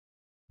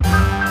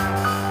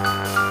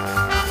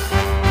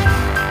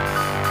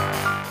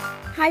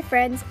Hi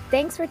friends,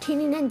 thanks for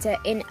tuning in to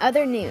In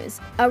Other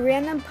News, a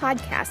random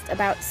podcast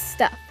about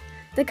stuff.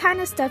 The kind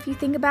of stuff you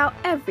think about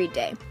every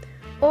day,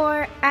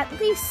 or at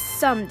least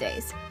some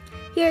days.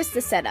 Here's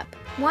the setup.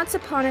 Once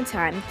upon a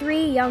time,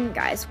 3 young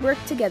guys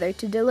worked together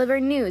to deliver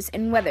news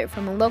and weather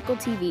from a local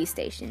TV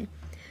station.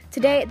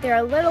 Today, they're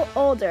a little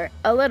older,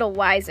 a little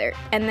wiser,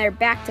 and they're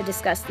back to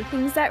discuss the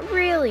things that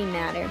really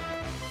matter,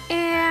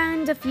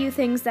 and a few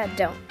things that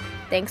don't.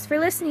 Thanks for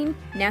listening.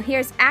 Now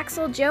here's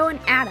Axel, Joe,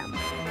 and Adam.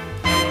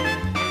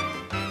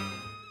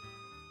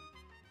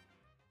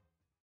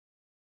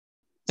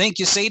 Thank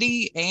you,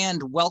 Sadie,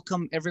 and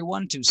welcome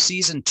everyone to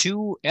Season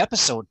 2,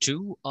 Episode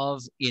 2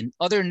 of In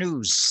Other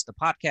News, the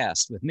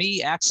podcast with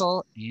me,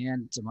 Axel,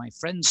 and my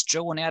friends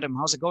Joe and Adam.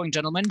 How's it going,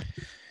 gentlemen?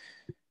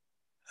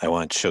 I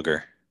want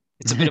sugar.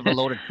 It's a bit of a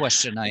loaded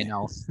question, I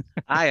know.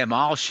 I am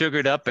all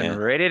sugared up and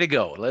ready to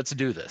go. Let's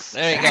do this.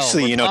 There you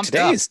Actually, go.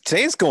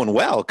 today's going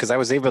well because I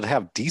was able to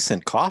have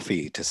decent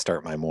coffee to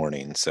start my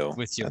morning. So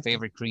with your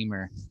favorite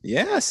creamer.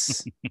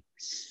 Yes.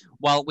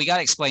 Well, we got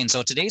to explain.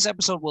 So today's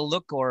episode will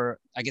look, or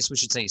I guess we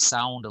should say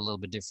sound a little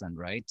bit different,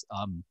 right?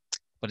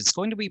 But it's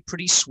going to be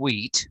pretty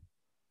sweet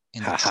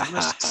in the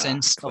truest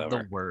sense of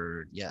the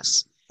word.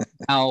 Yes.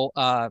 Now,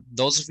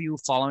 those of you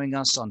following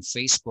us on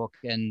Facebook,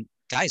 and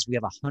guys, we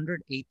have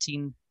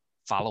 118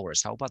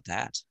 followers. How about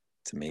that?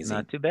 It's amazing.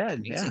 Not too bad.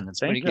 Amazing. Yeah,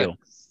 That's pretty good.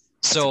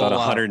 That's So about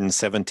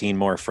 117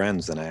 more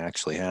friends than I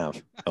actually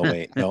have. Oh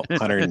wait, no,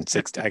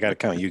 160. I got to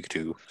count you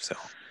two.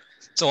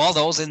 So all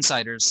those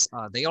insiders,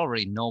 they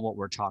already know what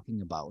we're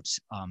talking about.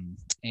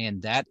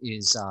 And that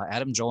is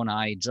Adam, Joe, and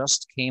I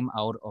just came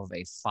out of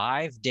a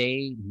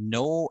 5-day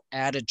no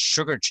added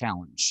sugar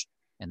challenge.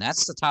 And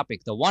that's the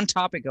topic, the one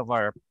topic of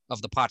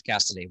the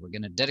podcast today. We're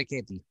going to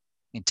dedicate the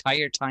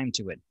entire time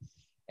to it.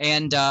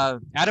 And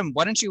Adam,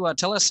 why don't you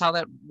tell us how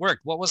that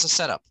worked? What was the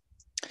setup?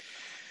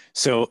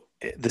 So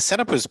the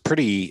setup was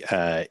pretty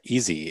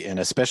easy, and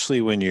especially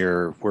when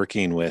you're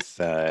working with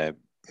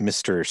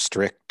Mr.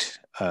 Strict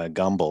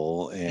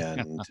Gumbel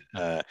and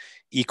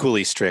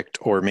equally strict,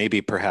 or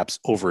maybe perhaps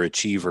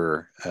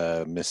overachiever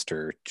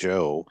Mr.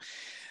 Joe.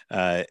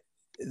 It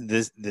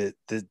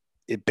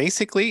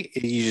basically,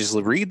 you just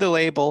read the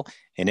label,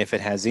 and if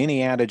it has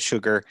any added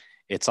sugar,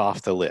 it's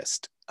off the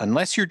list.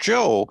 Unless you're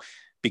Joe,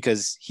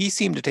 because he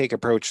seemed to take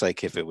approach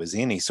like if it was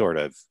any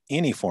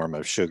form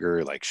of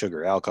sugar, like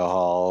sugar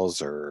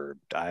alcohols, or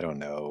I don't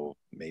know,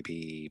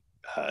 maybe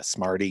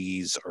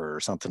Smarties or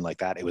something like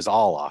that, it was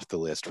all off the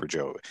list for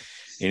Joe.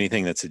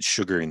 Anything that said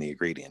sugar in the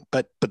ingredient.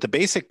 But the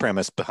basic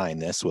premise behind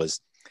this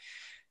was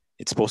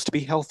it's supposed to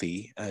be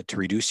healthy to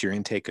reduce your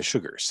intake of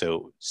sugar.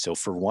 So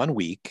for 1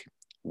 week,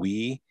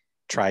 we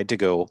tried to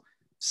go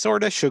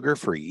sort of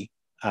sugar-free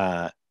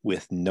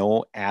with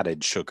no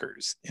added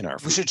sugars in our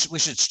food. We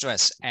should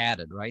stress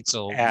added, right?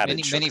 So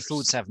added many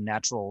foods have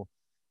natural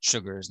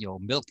sugars. You know,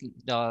 milk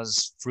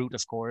does, fruit,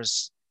 of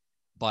course,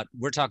 but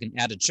we're talking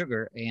added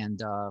sugar,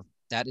 and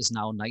that is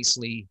now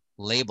nicely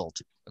labeled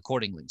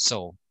accordingly.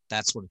 So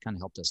that's what kind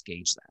of helped us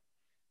gauge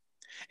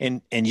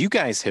that. And you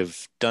guys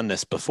have done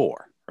this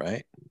before,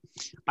 right?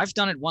 I've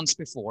done it once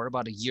before,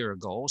 about a year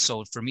ago.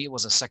 So for me, it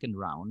was a second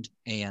round,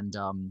 and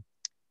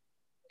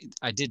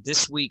I did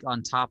this week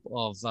on top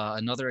of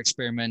another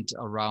experiment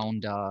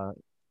around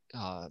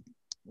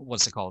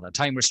what's it called?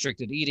 Time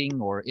restricted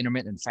eating or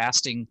intermittent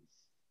fasting.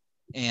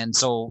 And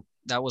so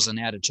that was an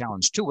added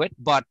challenge to it,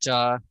 but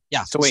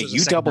yeah. So wait,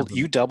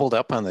 you doubled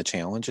up on the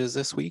challenges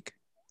this week?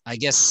 I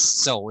guess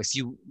so.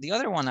 The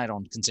other one, I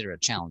don't consider a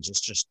challenge.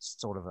 It's just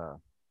sort of a,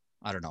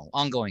 I don't know,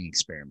 ongoing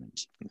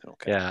experiment.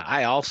 Okay. Yeah,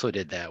 I also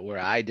did that where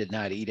I did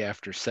not eat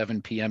after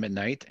 7 p.m. at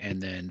night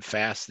and then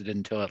fasted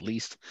until at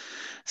least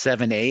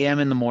 7 a.m.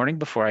 in the morning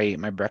before I ate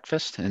my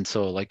breakfast. And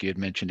so like you had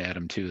mentioned,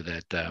 Adam, too,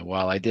 that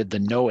while I did the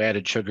no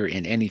added sugar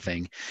in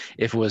anything,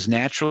 if it was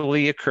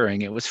naturally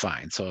occurring, it was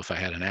fine. So if I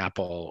had an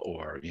apple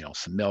or,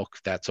 some milk,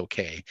 that's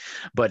okay.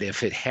 But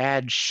if it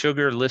had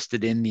sugar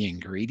listed in the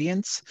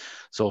ingredients,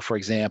 so for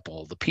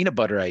example, the peanut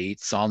butter I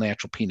eat is all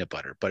natural peanut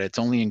butter, but its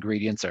only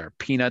ingredients are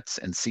peanuts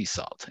and sea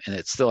salt, and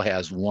it still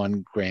has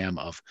 1 gram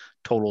of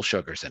total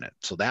sugars in it.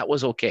 So that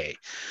was okay.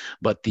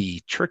 But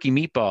the turkey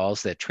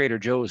meatballs that Trader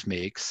Joe's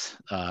makes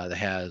that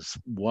has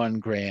 1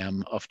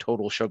 gram of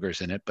total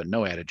sugars in it, but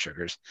no added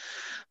sugars.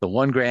 The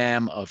 1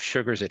 gram of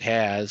sugars it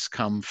has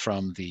come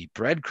from the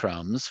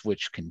breadcrumbs,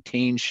 which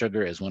contain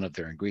sugar as one of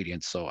their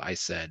ingredients. So I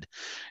said,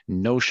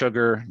 no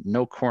sugar,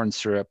 no corn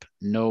syrup,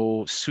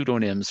 no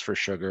pseudonyms for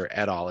sugar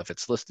at all. If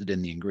it's listed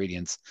in the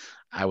ingredients,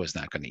 I was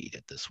not going to eat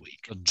it this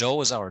week. So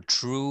Joe is our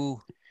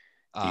true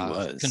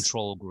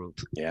control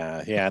group.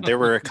 Yeah. There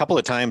were a couple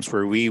of times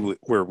where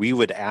we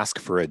would ask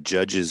for a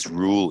judge's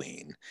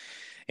ruling,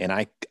 and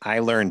I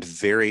learned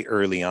very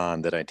early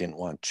on that I didn't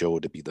want Joe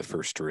to be the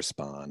first to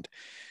respond,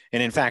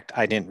 and in fact,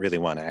 I didn't really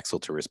want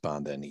Axel to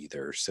respond then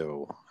either.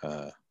 So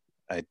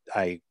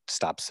I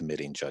stopped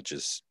submitting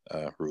judges'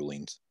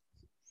 rulings.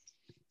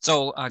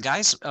 So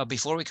guys,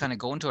 before we kind of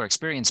go into our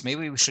experience,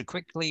 maybe we should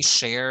quickly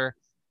share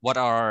what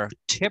our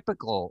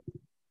typical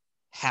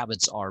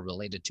habits are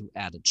related to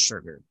added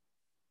sugar.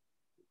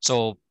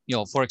 So,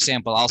 for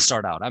example, I'll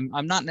start out.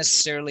 I'm not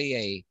necessarily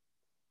a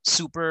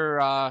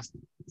super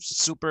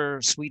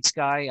sweets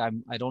guy.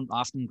 I don't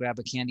often grab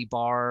a candy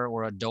bar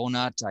or a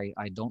donut.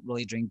 I don't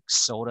really drink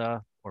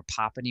soda or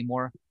pop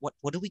anymore.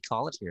 What do we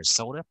call it here?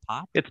 Soda,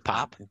 pop? It's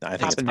pop. I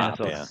think Pop it's in pop.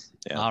 Minnesota.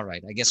 Yeah. All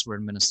right. I guess we're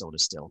in Minnesota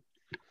still.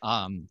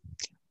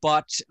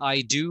 But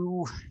I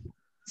do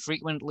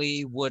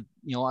frequently would,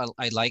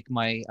 I like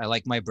my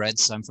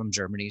breads. I'm from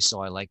Germany,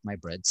 so I like my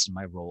breads and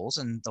my rolls,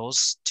 and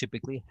those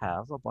typically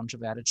have a bunch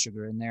of added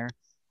sugar in there.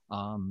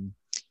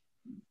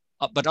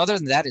 But other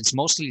than that, it's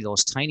mostly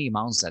those tiny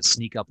amounts that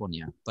sneak up on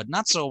you, but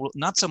not so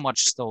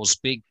much those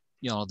big,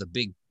 the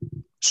big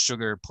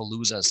sugar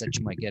paloozas that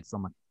you might get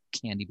from a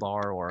candy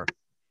bar or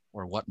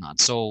whatnot.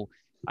 So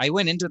I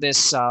went into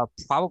this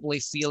probably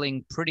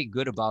feeling pretty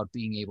good about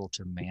being able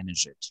to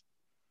manage it.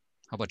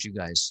 How about you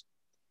guys?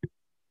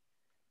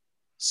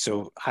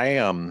 So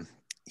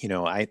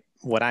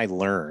what I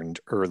learned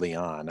early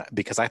on,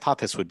 because I thought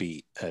this would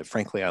be,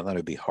 frankly, I thought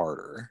it'd be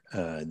harder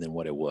than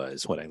what it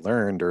was. What I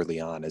learned early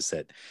on is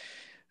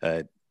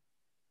that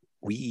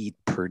we eat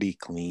pretty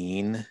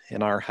clean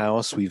in our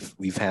house.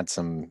 We've had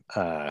some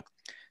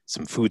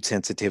food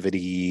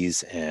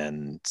sensitivities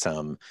and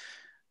some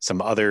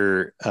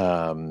other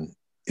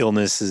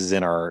illnesses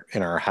in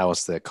our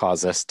house that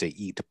cause us to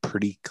eat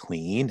pretty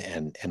clean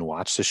and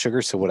watch the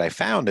sugar. So what I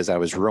found as I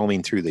was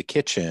roaming through the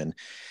kitchen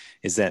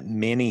is that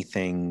many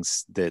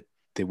things that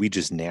we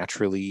just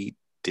naturally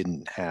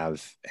didn't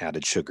have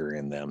added sugar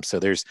in them. So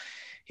there's,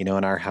 in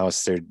our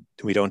house,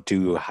 we don't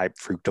do high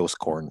fructose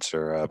corn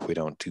syrup. We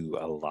don't do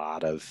a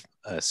lot of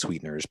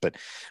sweeteners, but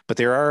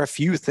there are a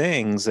few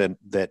things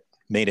that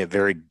made it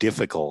very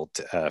difficult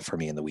for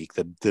me in the week.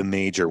 The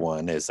major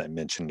one, as I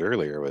mentioned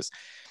earlier,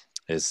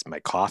 is my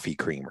coffee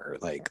creamer.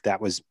 Like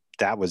that was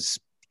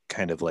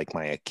kind of like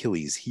my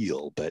Achilles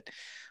heel. But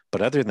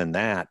other than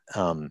that,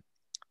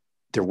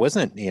 there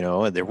wasn't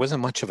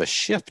much of a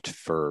shift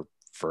for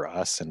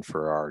us and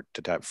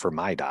for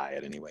my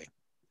diet anyway.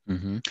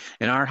 Mm-hmm.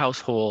 In our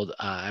household,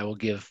 I will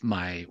give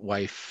my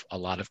wife a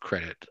lot of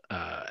credit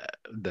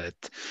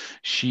that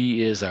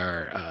she is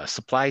our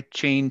supply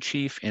chain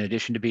chief, in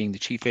addition to being the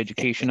chief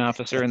education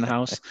officer in the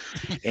house.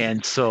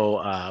 And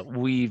so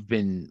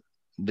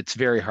it's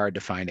very hard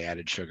to find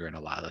added sugar in a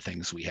lot of the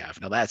things we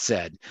have. Now, that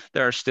said,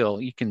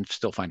 you can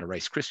still find a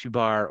Rice Krispie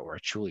bar or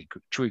a Chewy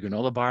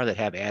granola bar that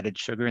have added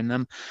sugar in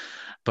them.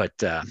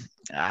 But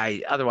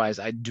otherwise,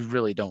 I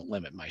really don't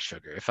limit my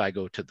sugar. If I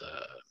go to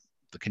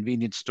the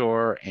convenience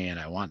store and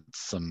I want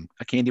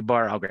a candy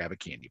bar, I'll grab a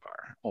candy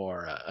bar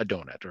or a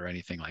donut or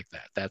anything like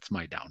that. That's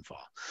my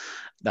downfall.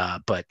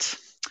 But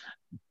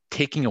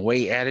taking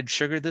away added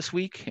sugar this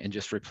week and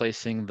just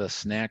replacing the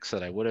snacks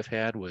that I would have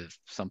had with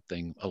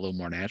something a little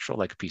more natural,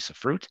 like a piece of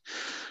fruit.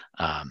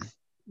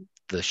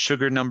 The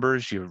sugar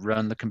numbers, you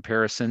run the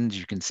comparisons,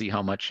 you can see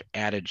how much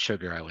added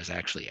sugar I was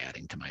actually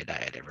adding to my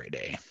diet every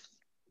day.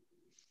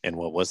 And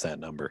what was that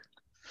number?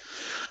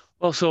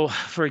 Well, so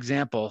for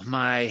example,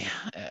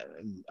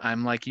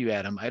 I'm like you,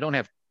 Adam. I don't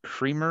have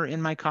creamer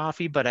in my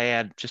coffee, but I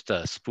add just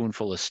a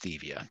spoonful of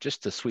stevia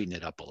just to sweeten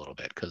it up a little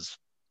bit, because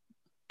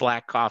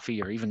black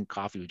coffee or even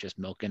coffee with just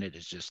milk in it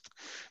is just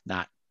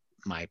not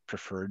my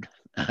preferred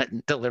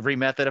delivery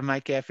method of my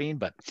caffeine.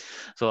 But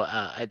so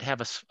I'd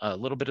have a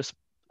little bit of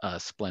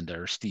Splenda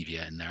or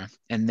stevia in there.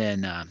 And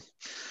then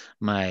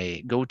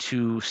my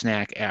go-to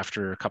snack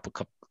after a couple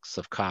cups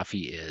of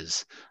coffee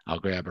is I'll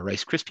grab a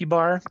Rice Krispie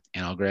bar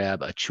and I'll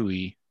grab a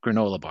Chewy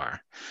granola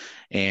bar.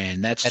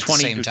 And that's at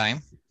 20 the same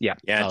time. Yeah.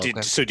 Yeah.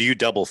 So do you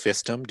double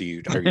fist them? Are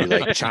you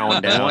like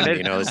chowing down?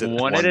 Is it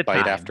one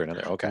bite after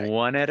another? Okay.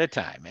 One at a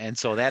time. And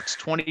so that's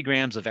 20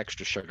 grams of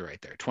extra sugar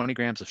right there. 20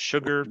 grams of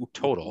sugar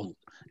total.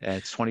 And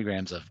it's 20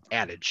 grams of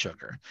added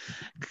sugar.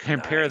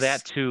 Compare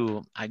that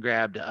to, I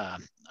grabbed a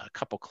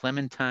couple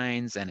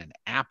clementines and an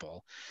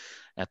apple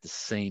at the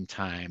same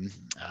time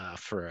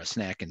for a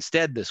snack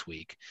instead this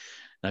week.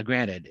 Now,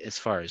 granted, as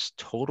far as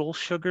total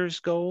sugars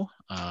go,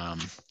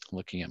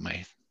 looking at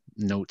my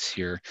notes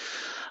here,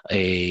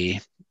 a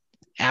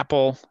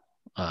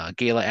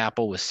Gala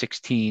apple was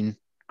 16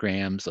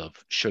 grams of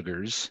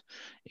sugars,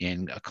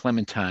 and a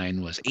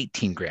clementine was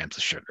 18 grams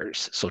of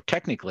sugars. So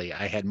technically,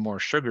 I had more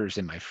sugars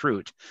in my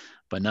fruit,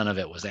 but none of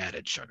it was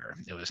added sugar.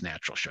 It was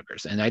natural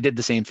sugars. And I did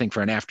the same thing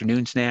for an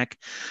afternoon snack.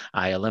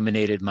 I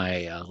eliminated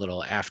my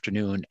little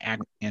afternoon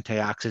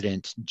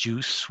antioxidant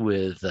juice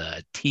with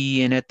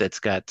tea in it that's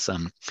got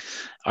some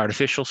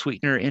artificial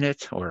sweetener in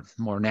it or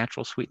more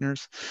natural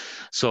sweeteners.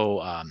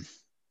 So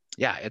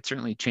yeah, it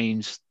certainly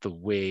changed the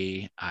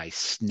way I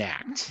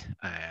snacked.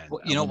 And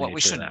Well, what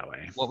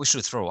we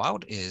should throw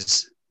out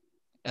is,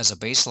 as a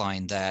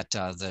baseline, that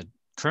the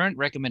current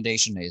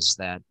recommendation is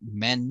that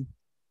men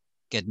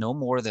get no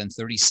more than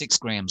 36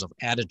 grams of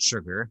added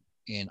sugar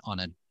on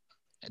a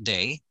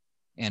day,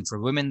 and for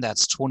women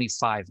that's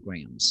 25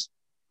 grams.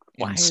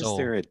 Why is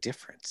there a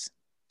difference?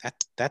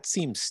 That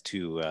seems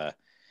to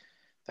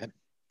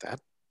that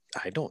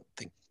I don't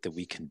think that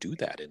we can do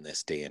that in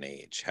this day and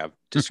age, have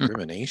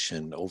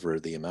discrimination over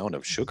the amount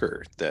of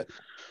sugar that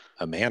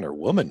a man or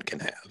woman can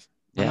have.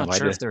 I'm Yeah, not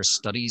sure if there's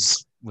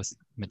studies with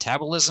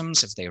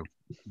metabolisms, if they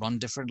run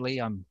differently.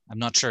 I'm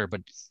not sure,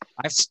 but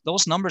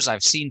those numbers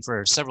I've seen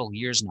for several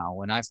years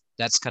now, and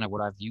that's kind of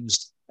what I've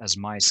used as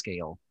my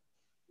scale.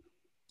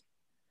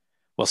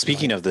 Well,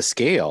 speaking of the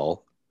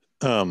scale,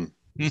 did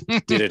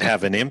it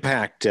have an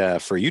impact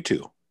for you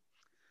two?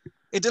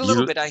 It did a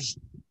little bit.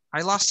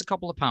 I lost a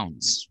couple of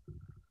pounds.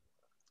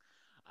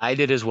 I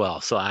did as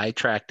well. So I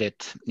tracked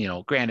it,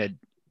 granted,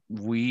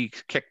 we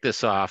kicked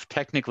this off.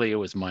 Technically, it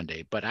was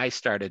Monday, but I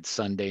started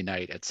Sunday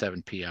night at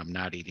 7 p.m.,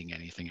 not eating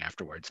anything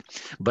afterwards.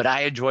 But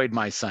I enjoyed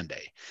my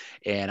Sunday,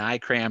 and I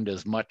crammed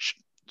as much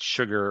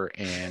sugar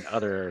and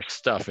other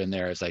stuff in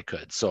there as I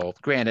could. So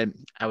granted,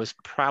 I was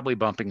probably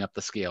bumping up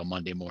the scale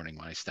Monday morning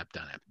when I stepped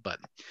on it. But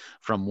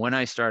from when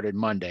I started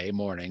Monday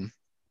morning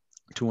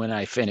to when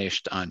I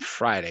finished on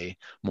Friday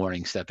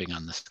morning stepping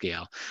on the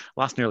scale,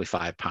 lost nearly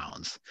 5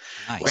 pounds.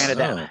 Nice.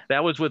 Granted,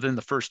 that was within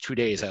the first 2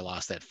 days I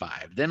lost that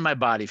 5. Then my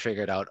body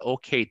figured out,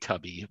 okay,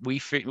 Tubby, we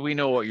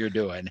know what you're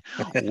doing.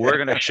 We're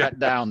going to shut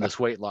down this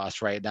weight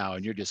loss right now,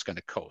 and you're just going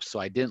to coast.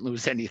 So I didn't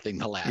lose anything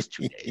the last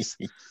 2 days.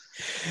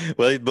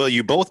 Well,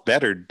 you both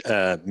bettered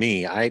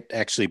me. I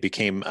actually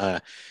became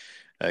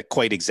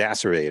quite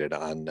exacerbated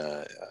on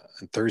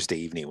Thursday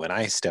evening when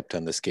I stepped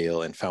on the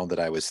scale and found that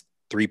I was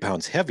 3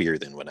 pounds heavier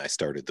than when I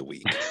started the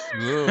week.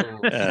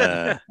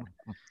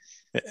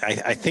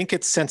 I think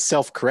it's since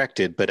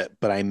self-corrected, but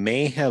I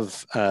may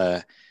have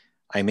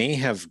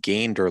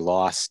gained or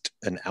lost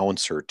an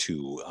ounce or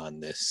two on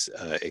this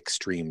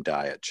extreme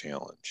diet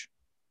challenge.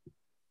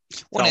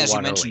 Well, as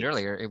you mentioned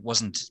earlier, it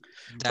wasn't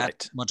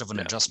that much of an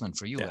adjustment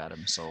for you,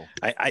 Adam. So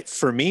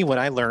for me, what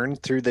I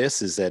learned through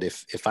this is that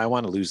if I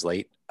want to lose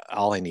weight,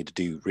 all I need to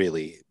do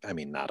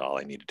not all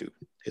I need to do,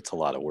 it's a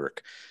lot of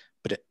work,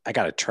 but I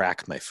got to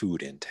track my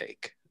food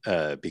intake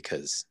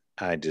because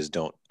I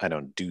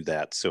don't do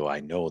that. So I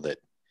know that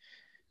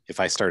if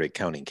I started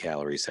counting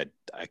calories,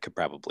 I could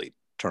probably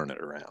turn it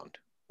around,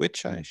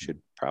 which I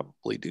should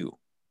probably do.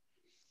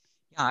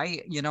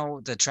 Yeah,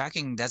 the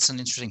tracking, that's an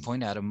interesting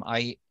point, Adam.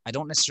 I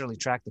don't necessarily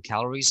track the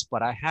calories,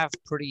 but I have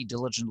pretty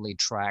diligently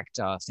tracked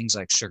things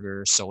like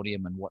sugar,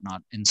 sodium, and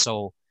whatnot. And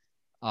so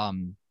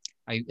I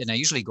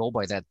usually go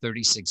by that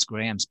 36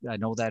 grams. I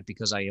know that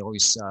because I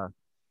always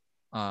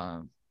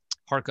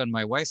hark on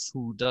my wife,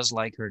 who does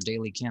like her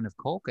daily can of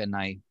Coke, and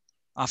I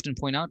often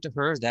point out to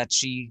her that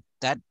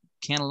that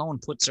can alone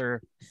puts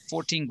her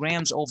 14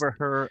 grams over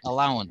her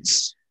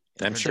allowance.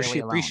 I'm sure she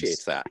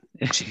appreciates that.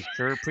 She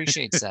sure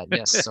appreciates that.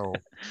 Yes. So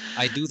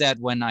I do that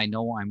when I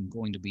know I'm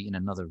going to be in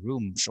another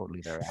room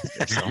shortly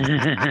thereafter. So.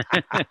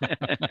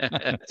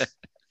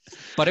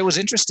 But it was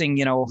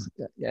interesting,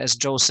 as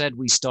Joe said,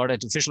 we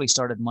officially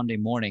started Monday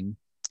morning,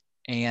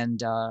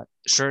 and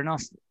sure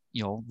enough,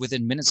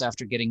 within minutes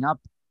after getting up,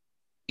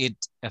 it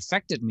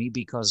affected me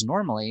because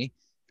normally,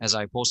 as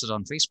I posted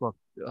on Facebook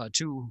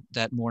too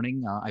that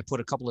morning, I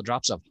put a couple of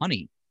drops of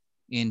honey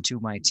into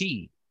my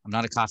tea. I'm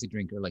not a coffee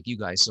drinker like you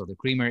guys, so the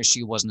creamer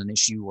issue wasn't an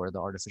issue, or the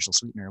artificial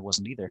sweetener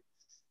wasn't either.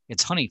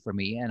 It's honey for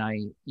me, and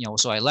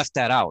so I left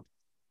that out.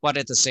 But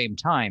at the same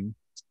time,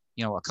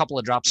 a couple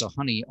of drops of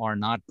honey are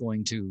not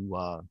going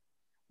to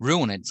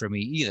ruin it for me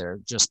either,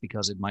 just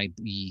because it might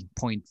be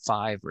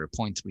 0.5 or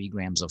 0.3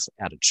 grams of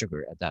added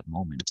sugar at that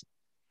moment.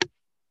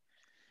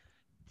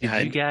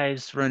 Did you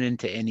guys run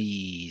into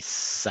any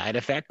side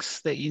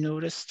effects that you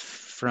noticed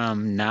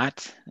from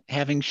not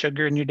having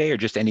sugar in your day, or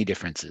just any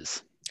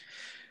differences?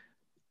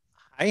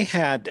 I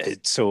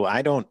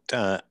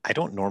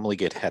don't normally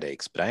get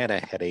headaches, but I had a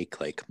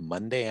headache like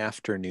Monday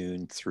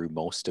afternoon through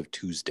most of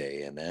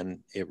Tuesday, and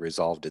then it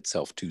resolved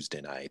itself Tuesday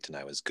night, and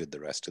I was good the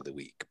rest of the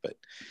week. But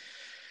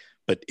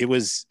it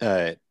was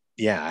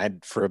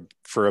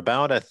for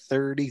about a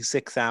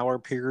 36-hour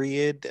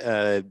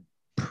period,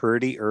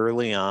 pretty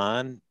early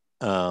on,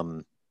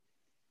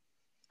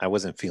 I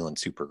wasn't feeling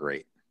super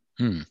great.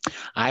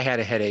 I had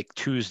a headache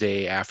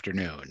Tuesday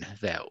afternoon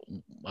that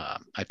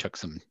I took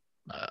some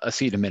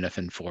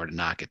acetaminophen for to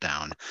knock it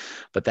down,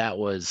 but that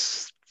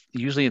was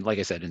usually, like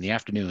I said, in the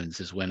afternoons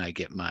is when I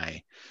get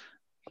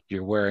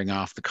you're wearing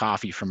off the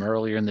coffee from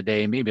earlier in the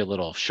day. Maybe a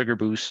little sugar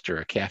boost or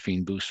a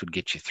caffeine boost would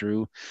get you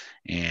through,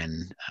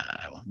 and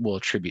we'll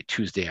attribute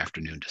Tuesday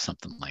afternoon to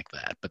something like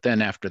that. But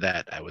then after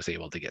that, I was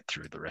able to get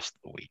through the rest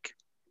of the week.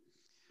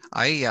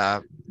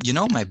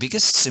 My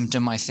biggest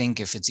symptom, I think,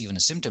 if it's even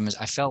a symptom, is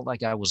I felt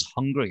like I was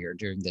hungrier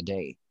during the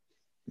day.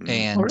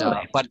 And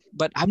really?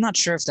 But I'm not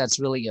sure if that's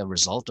really a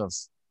result of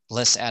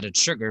less added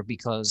sugar,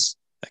 because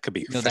that could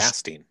be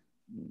fasting.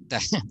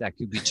 That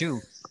could be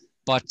too,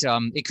 but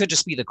it could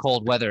just be the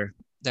cold weather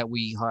that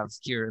we have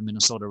here in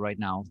Minnesota right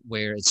now,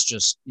 where it's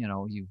just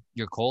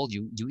you're cold,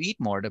 you eat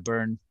more to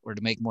burn or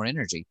to make more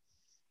energy.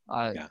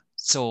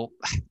 So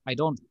I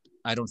don't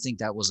think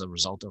that was a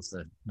result of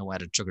the no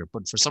added sugar,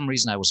 but for some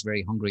reason I was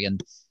very hungry,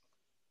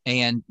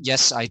 and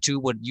yes, I too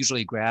would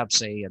usually grab,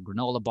 say, a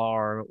granola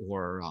bar,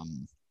 or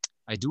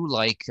I do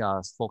like,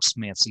 folks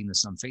may have seen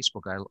this on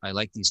Facebook, I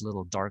like these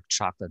little dark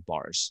chocolate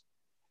bars,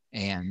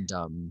 and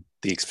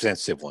the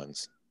expensive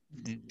ones.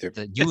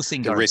 you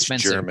think the are rich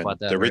expensive, German, but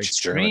the they're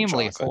rich German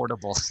extremely chocolate.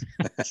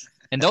 affordable.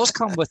 And those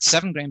come with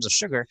 7 grams of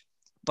sugar,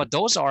 but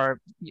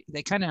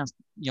they kind of,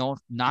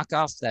 knock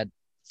off that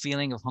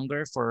feeling of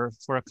hunger for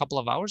a couple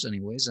of hours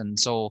anyways. And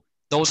so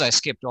those I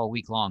skipped all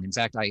week long. In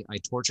fact, I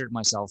tortured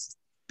myself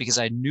because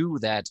I knew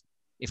that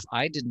if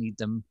I didn't eat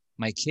them,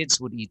 my kids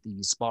would eat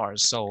these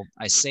bars. So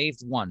I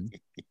saved one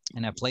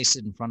and I placed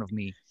it in front of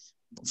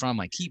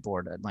my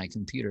keyboard at my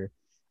computer.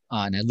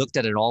 And I looked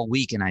at it all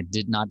week and I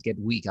did not get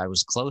weak. I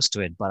was close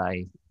to it, but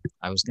I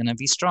was going to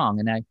be strong,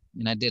 and I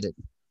did it.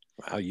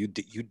 Wow, you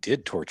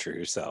did torture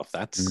yourself.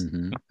 That's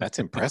Mhm. that's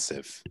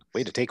impressive.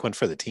 Way to take one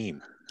for the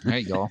team. There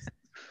you go.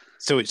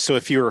 So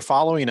if you were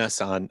following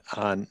us on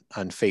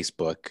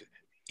Facebook,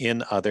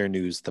 In Other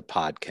News, the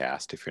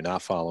podcast, if you're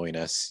not following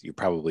us, you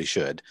probably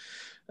should.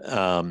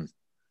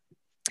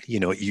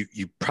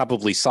 You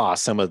probably saw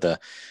some of the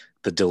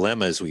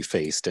dilemmas we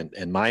faced,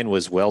 and mine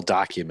was well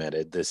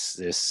documented.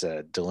 This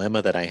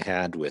dilemma that I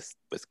had with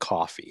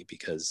coffee,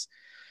 because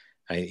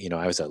I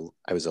was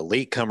a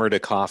late comer to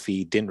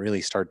coffee. Didn't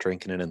really start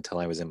drinking it until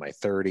I was in my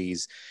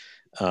 30s.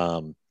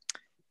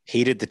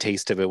 Hated the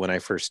taste of it when I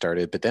first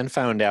started, but then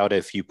found out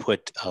if you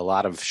put a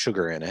lot of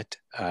sugar in it,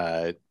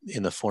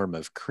 in the form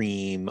of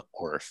cream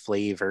or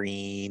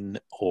flavoring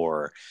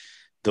or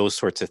those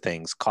sorts of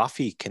things,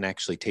 coffee can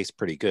actually taste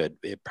pretty good.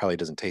 It probably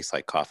doesn't taste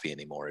like coffee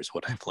anymore, is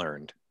what I've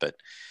learned. But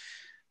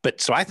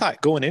so I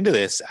thought, going into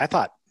this,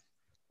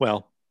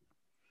 well,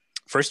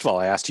 first of all,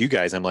 I asked you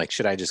guys, I'm like,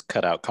 should I just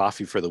cut out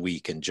coffee for the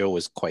week? And Joe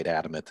was quite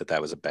adamant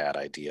that was a bad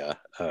idea,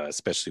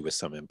 especially with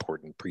some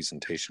important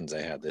presentations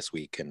I had this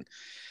week. And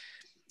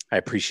I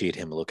appreciate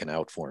him looking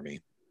out for me.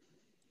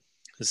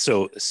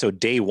 So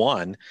day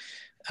one,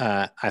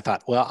 I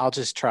thought, well, I'll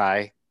just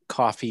try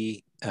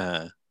coffee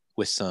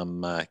with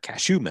some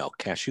cashew milk.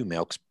 Cashew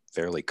milk's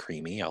fairly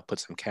creamy. I'll put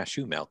some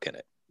cashew milk in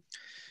it.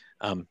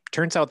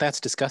 Turns out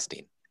that's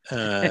disgusting.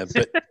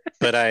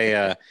 But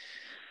I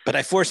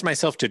forced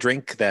myself to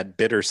drink that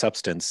bitter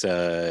substance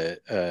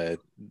that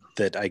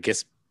I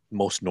guess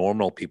most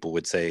normal people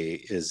would say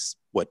is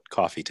what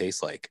coffee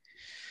tastes like.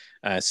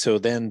 So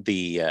then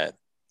the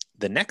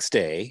next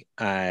day,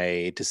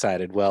 I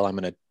decided, well, I'm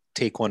going to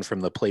take one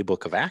from the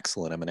playbook of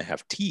Axel, and I'm going to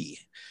have tea,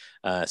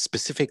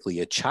 specifically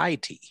a chai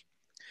tea.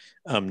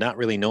 Not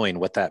really knowing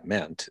what that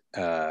meant,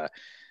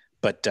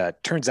 but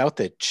turns out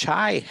that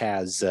chai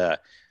has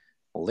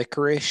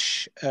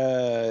licorice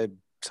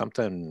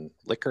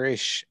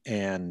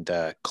and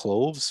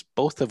cloves,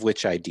 both of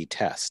which I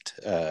detest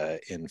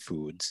in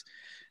foods.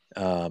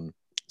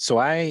 So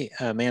I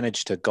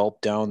managed to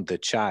gulp down the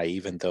chai,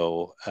 even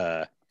though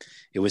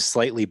it was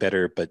slightly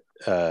better, but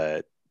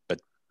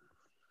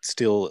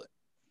still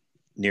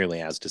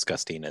nearly as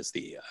disgusting as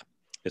the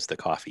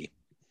coffee.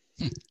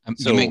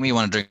 You make me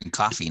want to drink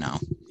coffee now.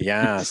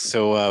 Yeah.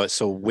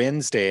 So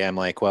Wednesday, I'm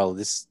like, well,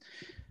 I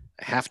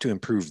have to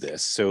improve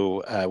this.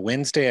 So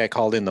Wednesday, I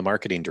called in the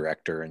marketing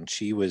director, and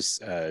she was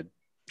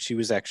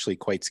actually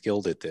quite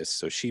skilled at this.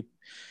 So she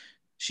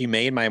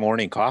made my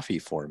morning coffee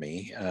for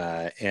me,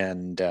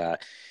 and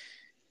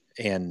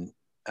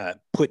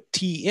put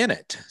tea in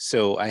it.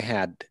 So I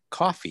had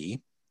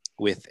coffee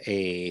with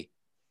a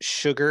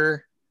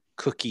sugar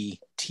cookie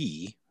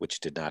tea, which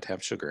did not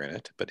have sugar in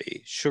it, but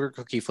a sugar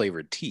cookie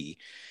flavored tea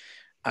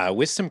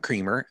with some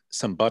creamer,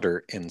 some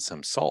butter, and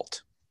some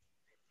salt,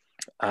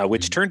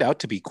 which turned out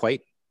to be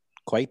quite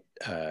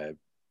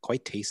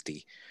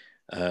tasty.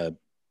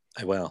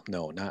 Well,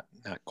 no, not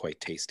quite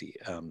tasty.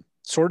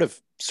 Sort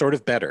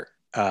of better.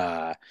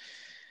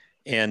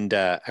 And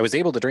I was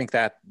able to drink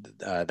that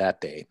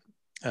day.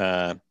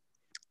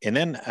 And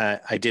then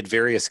I did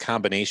various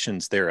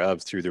combinations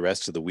thereof through the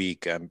rest of the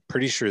week. I'm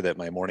pretty sure that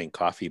my morning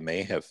coffee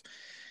may have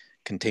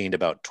contained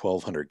about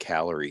 1,200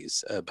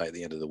 calories by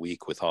the end of the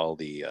week, with all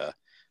the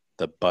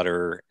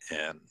butter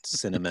and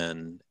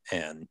cinnamon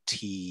and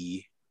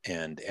tea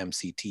and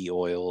MCT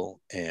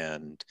oil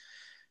and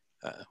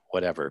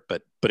whatever.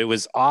 But it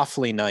was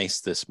awfully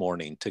nice this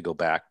morning to go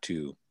back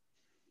to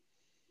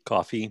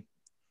coffee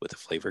with a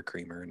flavor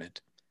creamer in it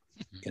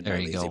in my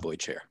lazy boy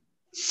chair.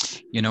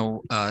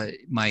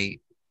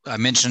 I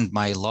mentioned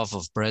my love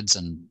of breads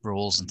and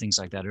rolls and things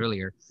like that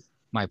earlier.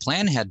 My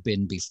plan had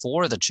been,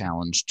 before the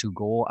challenge, to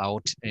go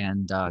out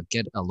and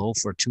get a loaf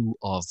or two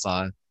of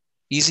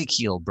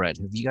Ezekiel bread.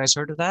 Have you guys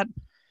heard of that?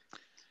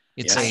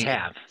 I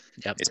have.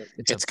 Yep.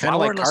 It's kind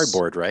of like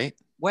cardboard, right?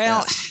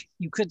 Well,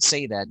 you could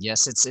say that.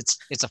 Yes, it's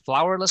a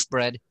flourless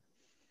bread,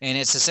 and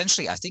it's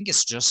essentially, I think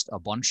it's just a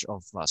bunch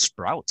of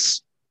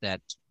sprouts that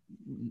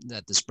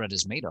this bread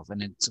is made of,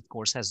 and it of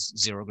course has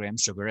 0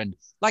 grams sugar. And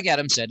like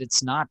Adam said,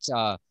 it's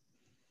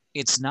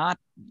not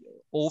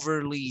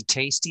overly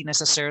tasty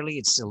necessarily.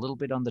 It's a little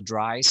bit on the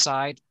dry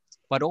side.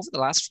 But over the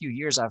last few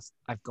years,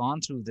 I've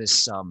gone through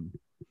this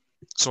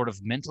sort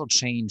of mental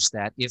change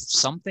that if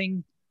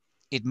something,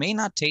 it may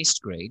not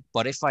taste great,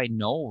 but if I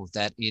know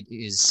that it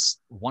is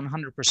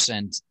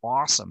 100%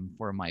 awesome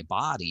for my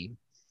body,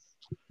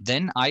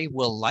 then I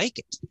will like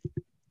it.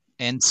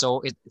 And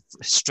so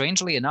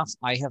strangely enough,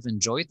 I have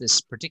enjoyed this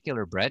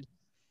particular bread.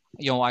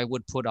 I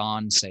would put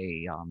on,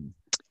 say,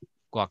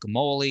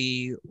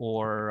 guacamole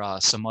or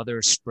some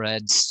other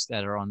spreads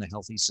that are on the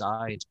healthy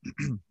side.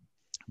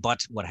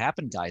 But what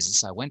happened, guys,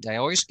 is I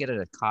always get it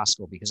at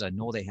Costco because I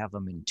know they have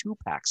them in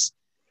 2-packs.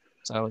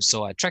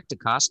 So I trekked to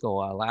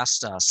Costco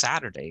last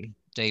Saturday,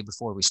 day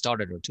before we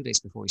started, or 2 days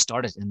before we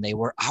started, and they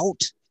were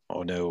out.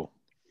 Oh no.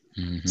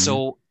 Mhm.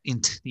 So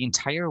in the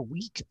entire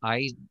week,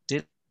 I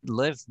did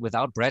live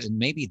without bread, and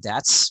maybe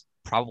that's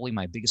probably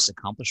my biggest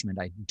accomplishment.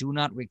 I do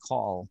not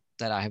recall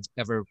that I have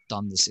ever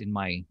done this in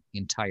my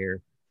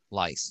entire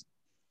life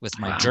with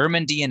my Wow.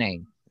 German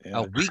DNA. Yeah.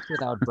 A week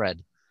without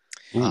bread.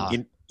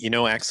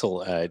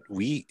 Axel,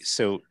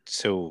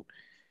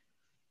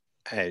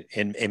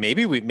 and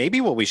maybe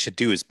what we should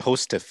do is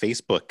post to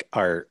Facebook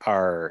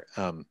our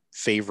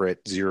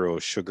favorite zero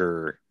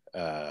sugar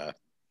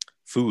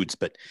foods,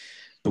 but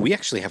we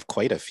actually have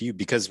quite a few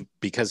because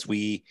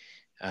we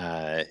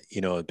have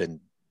been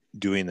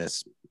doing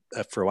this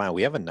for a while.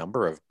 We have a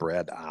number of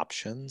bread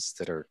options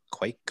that are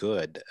quite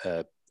good.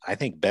 I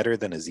think better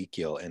than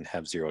Ezekiel and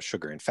have zero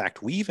sugar. In fact,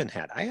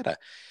 I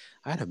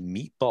had a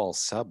meatball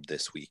sub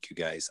this week, you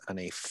guys, on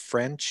a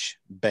French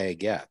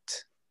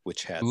baguette,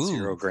 which had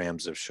 0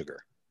 grams of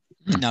sugar.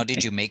 Now,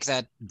 did you make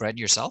that bread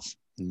yourself?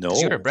 No.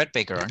 'Cause you're a bread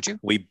baker, aren't you?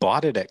 We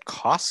bought it at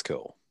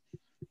Costco.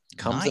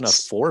 Comes in a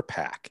Nice.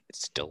 4-pack.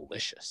 It's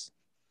delicious.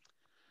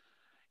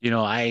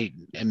 I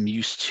am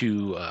used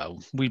to,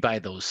 we buy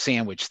those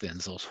sandwich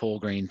thins, those whole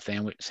grain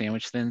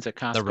sandwich thins at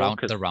Costco.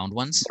 The round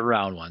ones? The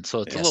round ones. So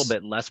it's a Yes. little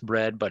bit less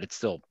bread, but it's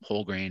still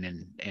whole grain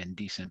and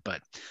decent,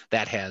 but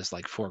that has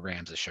like 4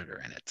 grams of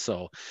sugar in it.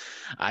 So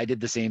I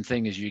did the same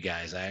thing as you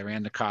guys. I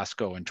ran to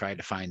Costco and tried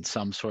to find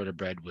some sort of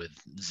bread with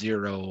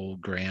 0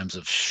 grams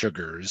of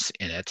sugars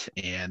in it.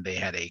 And they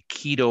had a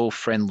keto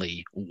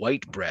friendly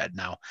white bread.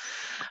 Now,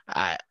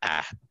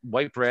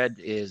 white bread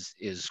is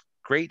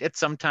great at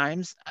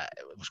sometimes.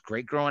 It was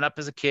great growing up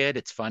as a kid.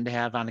 It's fun to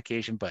have on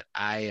occasion, but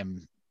I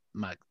am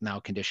now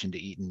conditioned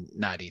to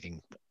not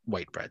eating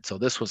white bread. So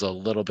this was a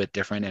little bit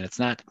different, and it's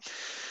not,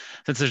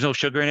 since there's no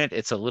sugar in it,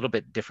 it's a little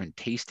bit different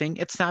tasting.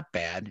 It's not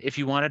bad. If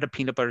you wanted a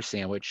peanut butter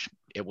sandwich,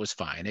 it was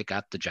fine. It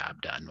got the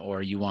job done.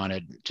 Or you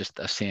wanted just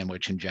a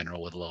sandwich in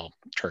general with a little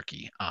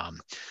turkey.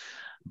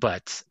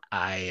 But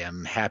I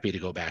am happy to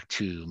go back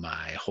to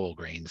my whole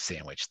grain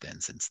sandwich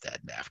thins instead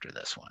after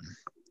this one.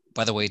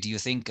 By the way, do you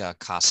think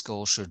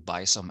Costco should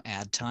buy some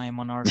ad time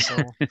on our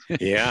show?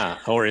 Yeah,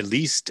 or at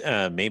least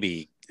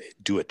maybe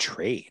do a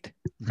trade.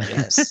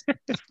 Yes.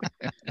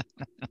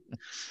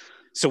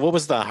 So what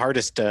was the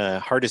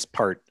hardest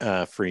part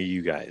for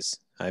you guys?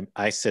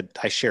 I said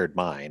I shared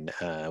mine.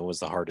 What was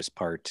the hardest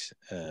part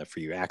for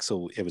you,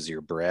 Axel? It was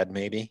your bread,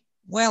 maybe?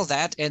 Well,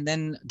 that, and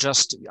then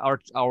just our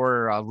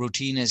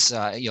routine is,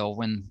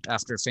 when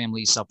after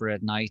family supper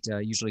at night,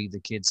 usually the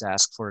kids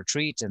ask for a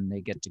treat and they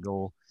get to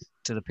go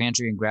to the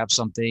pantry and grab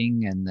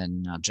something. And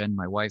then Jen,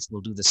 my wife,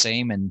 will do the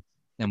same. And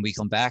then we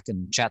come back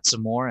and chat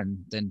some more.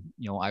 And then,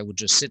 I would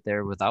just sit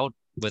there without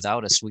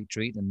a sweet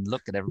treat and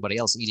look at everybody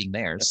else eating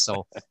theirs.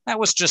 So that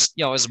was just,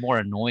 it was more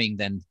annoying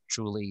than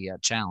truly a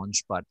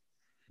challenge. But,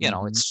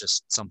 it's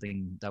just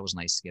something that was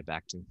nice to get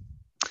back to.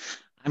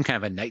 I'm kind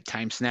of a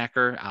nighttime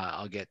snacker.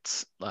 I'll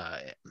get,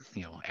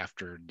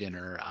 after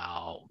dinner,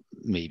 I'll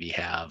maybe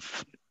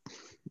have,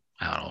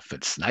 I don't know if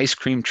it's an ice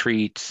cream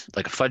treat,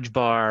 like a fudge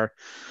bar,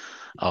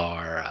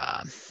 or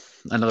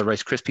another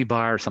Rice Krispie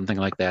bar or something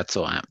like that.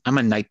 So I'm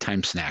a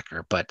nighttime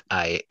snacker, but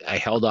I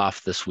held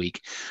off this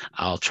week.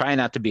 I'll try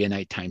not to be a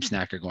nighttime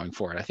snacker going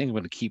forward. I think I'm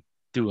going to keep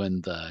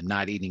doing the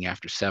not eating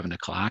after 7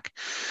 o'clock.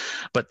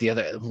 But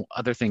the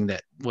other thing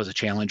that was a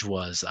challenge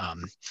was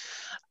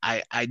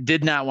I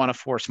did not want to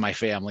force my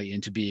family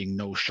into being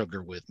no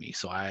sugar with me.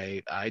 So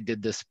I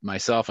did this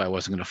myself. I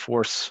wasn't going to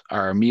force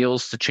our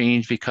meals to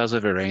change because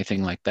of it or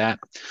anything like that.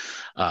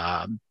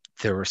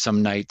 There were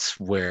some nights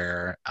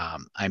where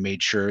I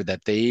made sure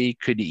that they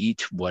could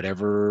eat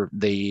whatever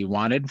they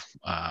wanted,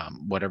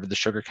 whatever the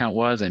sugar count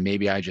was. And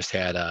maybe I just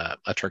had a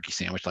turkey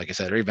sandwich, like I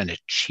said, or even a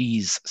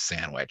cheese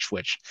sandwich,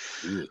 which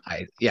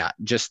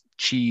just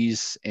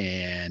cheese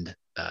and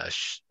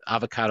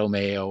avocado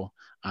mayo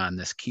on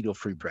this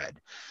keto-free bread.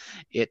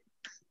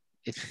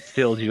 It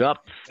fills you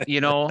up,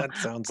 That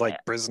sounds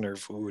like prisoner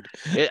food.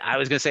 I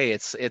was gonna say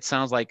it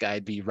sounds like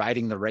I'd be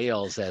riding the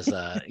rails as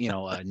a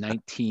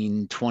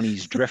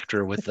 1920s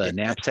drifter with a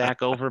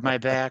knapsack over my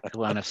back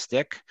on a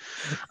stick,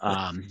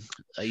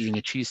 eating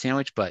a cheese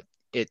sandwich. But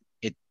it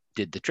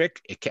did the trick.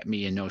 It kept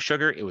me in no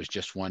sugar. It was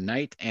just one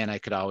night, and I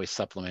could always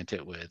supplement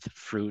it with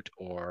fruit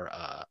or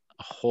a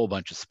whole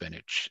bunch of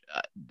spinach.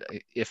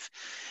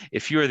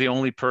 If you're the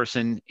only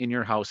person in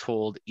your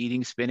household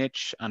eating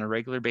spinach on a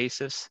regular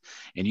basis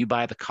and you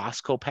buy the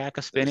Costco pack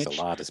of spinach, there's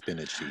a lot of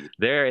spinach to eat.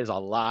 There is a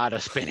lot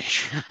of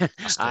spinach.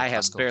 I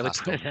have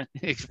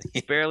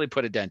barely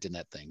put a dent in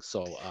that thing.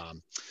 So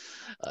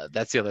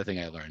that's the other thing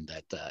I learned,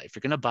 that if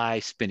you're going to buy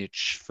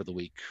spinach for the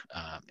week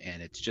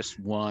and it's just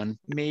one,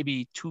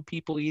 maybe 2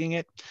 people eating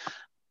it,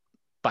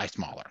 buy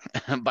smaller.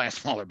 Buy a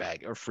smaller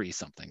bag or freeze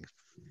something.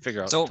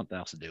 Figure out something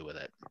else to do with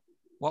it.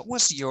 What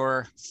was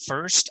your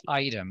first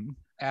item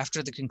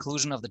after the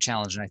conclusion of the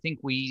challenge, and I think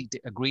we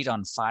agreed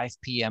on 5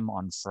 p.m.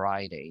 on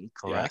Friday,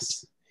 correct?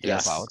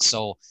 Yes. Thereabout.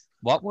 So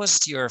what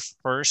was your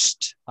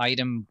first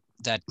item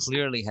that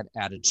clearly had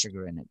added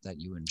sugar in it that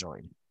you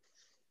enjoyed?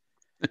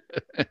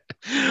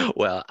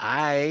 Well,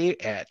 I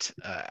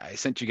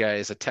sent you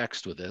guys a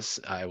text with this.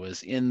 I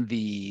was in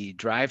the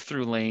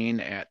drive-through lane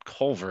at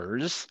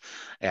Culver's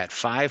at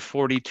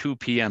 5:42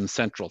 p.m.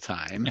 Central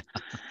Time,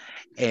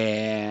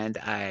 and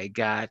I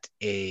got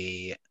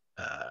a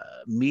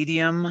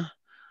medium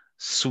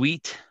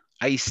sweet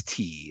iced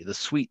tea, the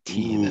sweet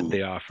tea that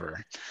they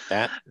offer.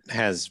 That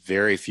has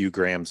very few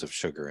grams of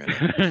sugar in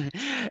it.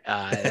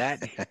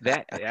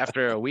 that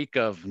after a week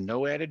of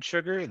no added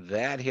sugar,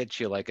 that hits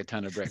you like a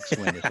ton of bricks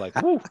when it's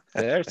like, whoo,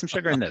 there's some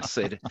sugar in this.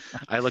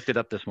 I looked it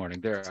up this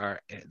morning.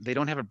 They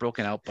don't have it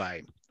broken out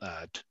by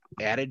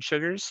added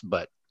sugars,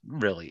 but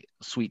really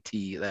sweet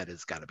tea, that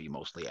has got to be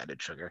mostly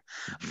added sugar.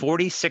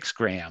 46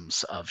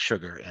 grams of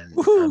sugar in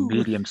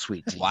medium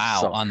sweet tea. Wow,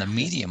 so, on the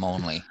medium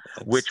only.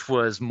 Which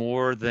was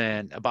more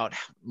than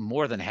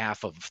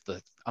half of the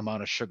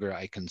amount of sugar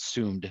I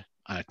consumed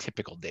on a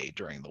typical day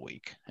during the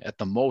week. At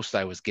the most,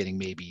 I was getting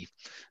maybe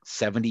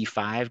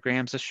 75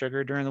 grams of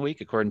sugar during the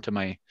week, according to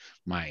my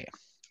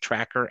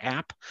tracker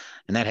app,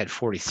 and that had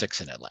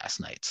 46 in it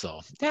last night.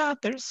 So yeah,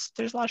 there's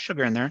a lot of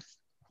sugar in there.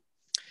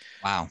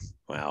 Wow.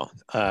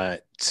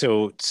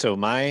 So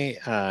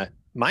my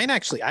mine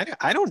actually,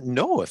 I don't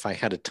know if I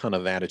had a ton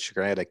of added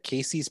sugar. I had a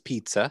Casey's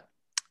pizza,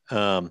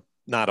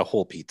 not a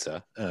whole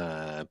pizza,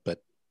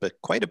 but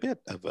quite a bit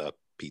of a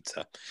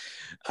pizza,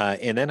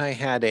 and then I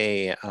had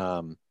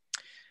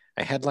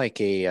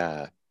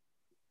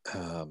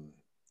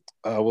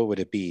what would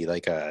it be,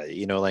 like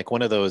like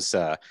one of those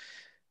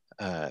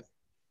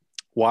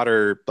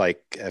water,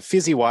 like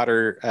fizzy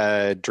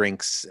water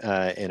drinks,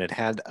 and it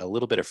had a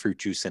little bit of fruit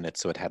juice in it,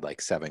 so it had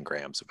like 7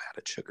 grams of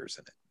added sugars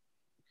in it.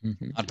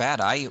 Mm-hmm. Not bad.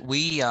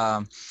 We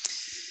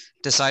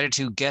decided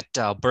to get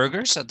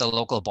burgers at the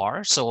local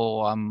bar,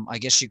 so I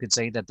guess you could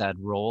say that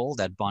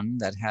bun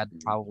that had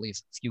probably a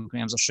few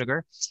grams of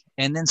sugar,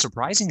 and then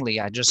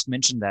surprisingly, I just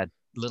mentioned that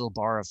little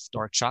bar of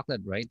dark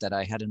chocolate, right, that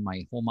I had in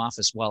my home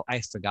office. Well,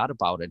 I forgot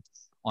about it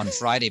on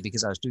Friday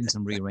because I was doing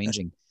some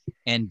rearranging.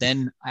 And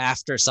then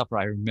after supper,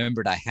 I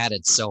remembered I had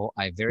it. So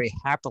I very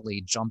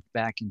happily jumped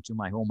back into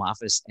my home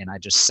office and I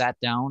just sat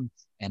down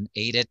and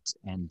ate it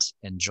and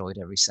enjoyed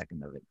every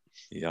second of it.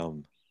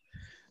 Yum.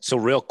 So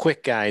real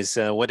quick, guys,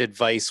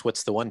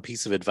 what's the one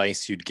piece of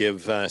advice you'd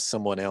give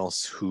someone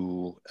else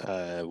who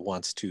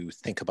wants to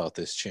think about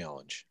this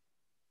challenge?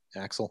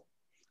 Axel?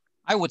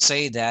 I would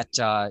say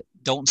that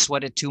don't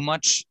sweat it too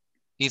much.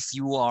 If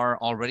you are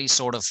already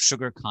sort of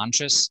sugar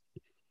conscious,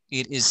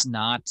 it is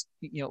not,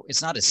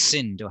 it's not a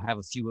sin to have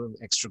a few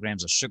extra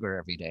grams of sugar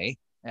every day.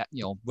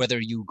 Whether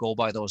you go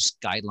by those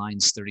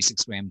guidelines,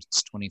 36 grams,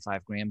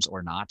 25 grams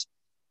or not.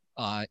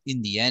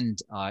 In the end,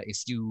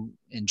 if you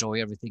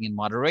enjoy everything in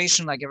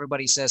moderation, like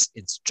everybody says,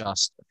 it's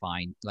just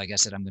fine. Like I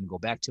said, I'm going to go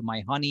back to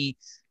my honey.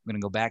 I'm going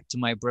to go back to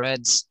my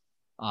breads.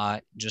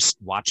 Just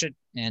watch it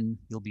and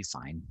you'll be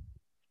fine.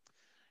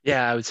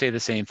 Yeah, I would say the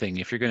same thing.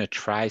 If you're going to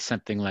try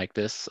something like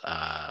this,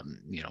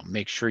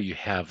 make sure you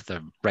have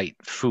the right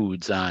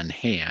foods on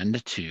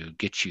hand to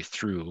get you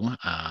through.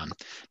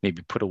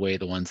 Maybe put away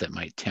the ones that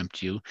might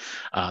tempt you.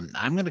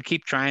 I'm going to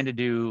keep trying to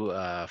do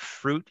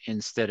fruit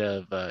instead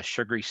of a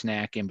sugary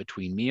snack in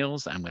between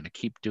meals. I'm going to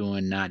keep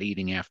doing not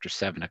eating after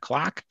 7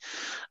 o'clock.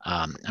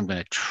 I'm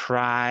going to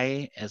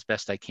try as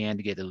best I can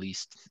to get at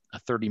least a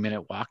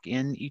 30-minute walk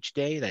in each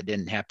day. That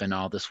didn't happen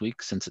all this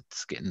week since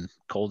it's getting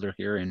colder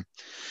here in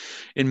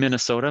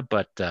Minnesota,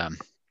 but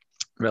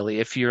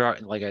really, if you're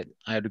like,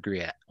 I'd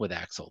agree with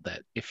Axel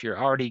that if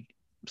you're already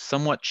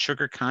somewhat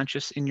sugar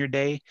conscious in your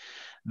day,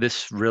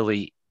 this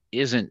really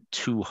isn't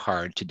too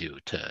hard to do,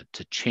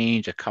 to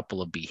change a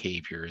couple of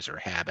behaviors or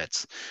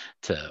habits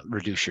to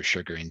reduce your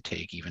sugar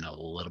intake even a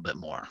little bit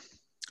more.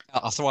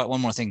 I'll throw out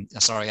one more thing.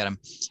 Sorry, Adam.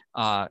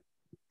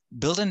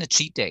 Build in a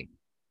cheat day.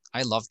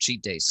 I love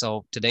cheat days.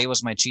 So today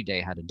was my cheat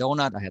day. I had a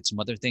donut. I had some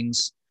other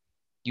things.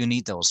 You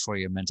need those for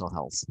your mental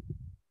health.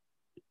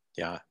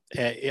 Yeah,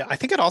 I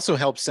think it also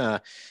helps.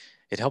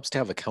 It helps to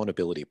have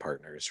accountability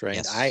partners, right?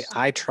 Yes.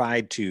 I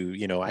tried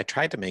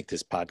to make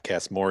this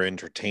podcast more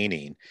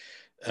entertaining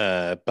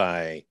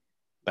by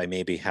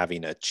maybe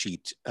having a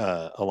cheat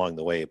along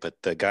the way, but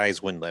the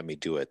guys wouldn't let me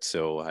do it.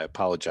 So I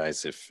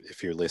apologize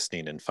if you're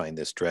listening and find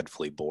this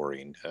dreadfully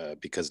boring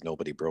because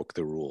nobody broke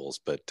the rules.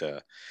 But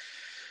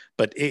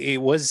it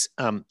was,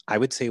 I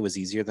would say, it was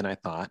easier than I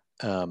thought.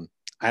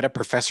 I had a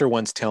professor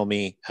once tell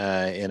me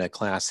in a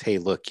class, hey,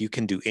 look, you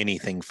can do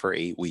anything for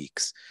 8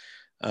 weeks.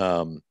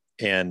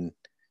 And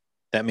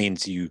that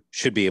means you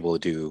should be able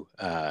to do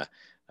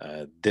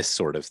this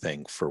sort of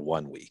thing for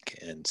 1 week.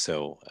 And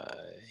so,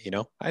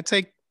 I'd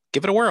say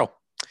give it a whirl.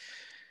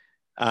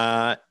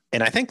 And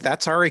I think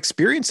that's our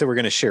experience that we're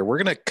going to share.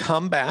 We're going to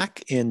come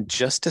back in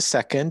just a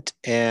second,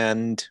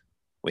 and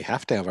we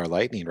have to have our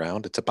lightning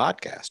round. It's a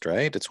podcast,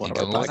 right? It's one of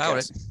our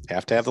podcasts.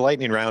 Have to have the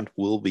lightning round.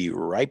 We'll be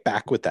right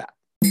back with that.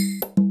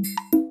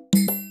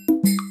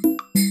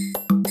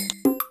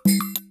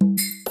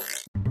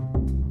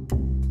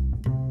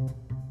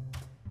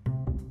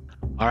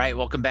 All right,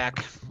 welcome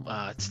back.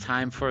 It's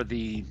time for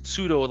the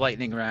pseudo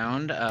lightning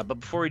round.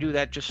 But before we do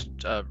that, just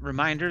a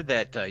reminder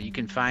that you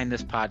can find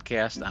this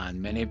podcast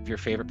on many of your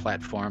favorite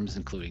platforms,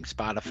 including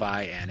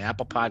Spotify and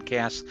Apple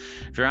Podcasts.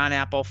 If you're on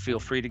Apple, feel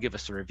free to give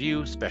us a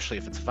review, especially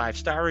if it's a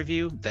 5-star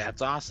review.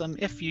 That's awesome.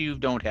 If you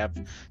don't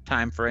have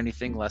time for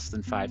anything less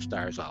than 5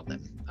 stars,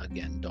 then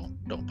again,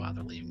 don't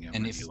bother leaving a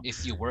And review.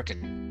 if you work at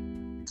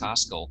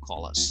Costco,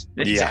 call us.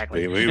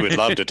 Exactly. Yeah, we would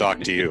love to talk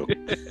to you.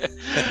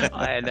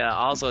 And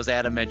also, as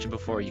Adam mentioned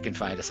before, you can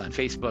find us on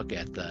Facebook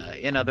at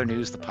In Other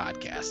News, the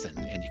podcast,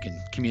 and you can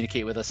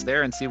communicate with us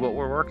there and see what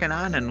we're working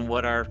on and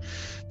what our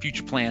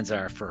future plans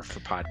are for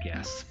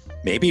podcasts.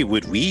 Maybe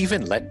would we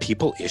even let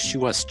people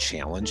issue us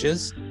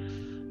challenges?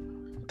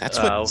 That's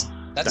what.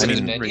 That's I a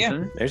mean, good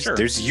idea. There's Sure.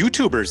 there's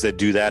YouTubers that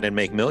do that and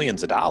make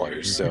millions of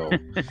dollars. So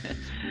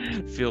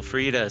Feel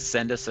free to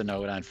send us a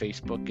note on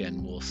Facebook,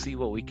 and we'll see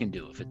what we can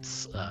do. If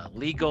it's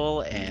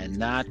legal and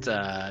not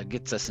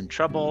gets us in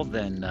trouble,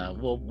 then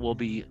we'll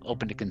be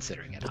open to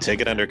considering it. we'll take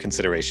it under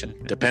consideration,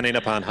 depending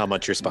upon how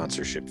much your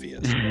sponsorship fee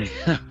is. Maybe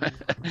All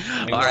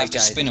we'll right, have to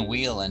guys. spin a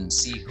wheel and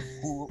see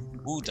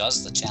who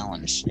does the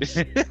challenge.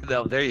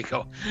 No, there you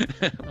go.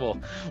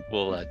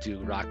 We'll do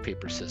rock,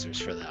 paper, scissors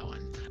for that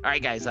one. All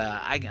right, guys.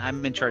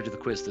 I'm in charge of the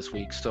quiz this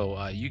week,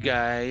 so you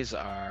guys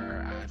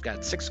are. I've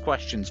got 6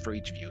 questions for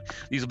each of you.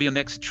 These will be a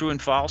mix of true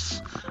and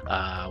false.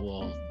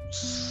 We'll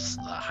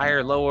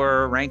higher,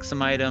 lower, rank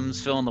some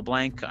items, fill in the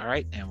blank. All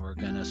right, and we're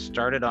gonna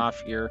start it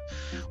off here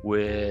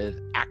with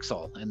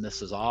Axel, and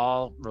this is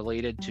all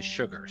related to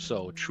sugar.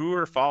 So, true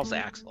or false,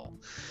 Axel?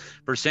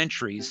 For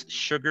centuries,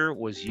 sugar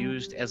was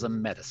used as a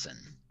medicine.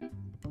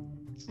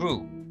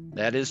 True.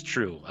 That is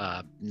true.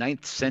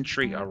 9th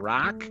century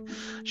Iraq,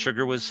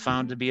 sugar was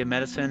found to be a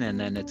medicine, and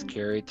then it's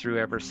carried through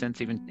ever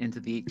since, even into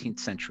the 18th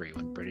century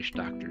when British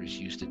doctors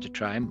used it to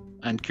try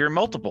and cure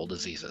multiple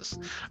diseases.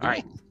 All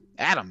right,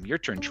 Adam, your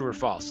turn. True or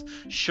false?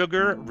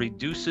 Sugar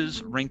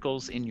reduces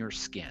wrinkles in your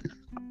skin.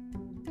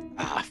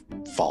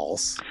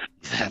 False.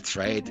 That's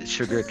right.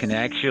 Sugar can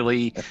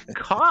actually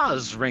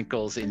cause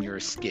wrinkles in your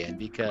skin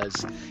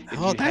because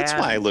That's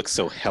why I look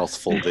so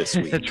healthful this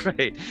week. That's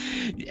right.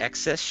 The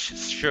excess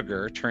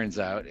sugar, turns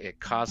out, it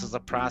causes a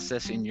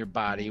process in your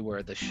body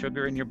where the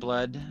sugar in your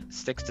blood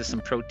sticks to some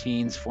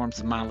proteins, forms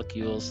some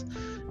molecules,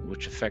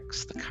 which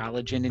affects the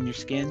collagen in your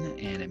skin,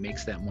 and it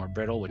makes that more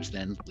brittle, which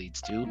then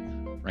leads to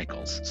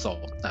wrinkles. So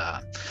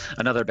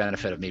another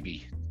benefit of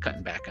maybe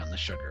cutting back on the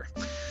sugar.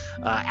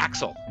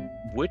 Axel,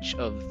 which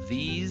of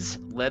these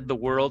led the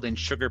world in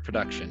sugar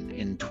production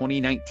in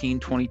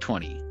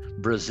 2019-2020?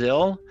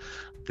 Brazil,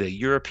 the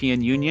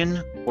European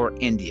Union, or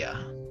India?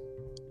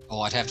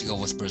 Oh, I'd have to go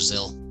with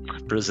Brazil.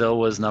 Brazil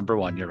was number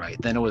 1, you're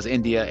right. Then it was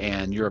India,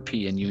 and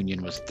European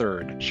Union was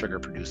 3rd sugar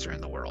producer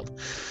in the world.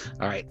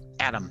 All right,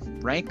 Adam,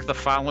 rank the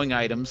following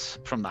items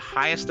from the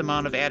highest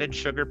amount of added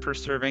sugar per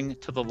serving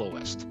to the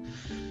lowest.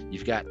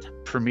 You've got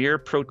Premier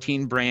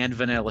Protein brand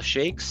vanilla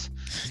shakes,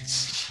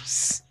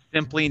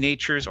 Simply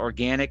Nature's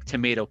organic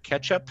tomato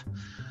ketchup,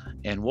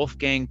 and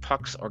Wolfgang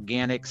Puck's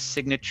organic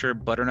signature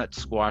butternut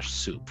squash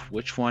soup.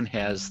 Which one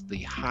has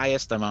the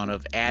highest amount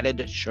of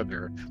added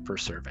sugar per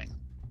serving?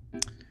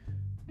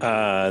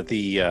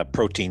 The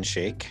protein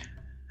shake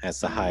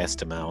has the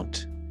highest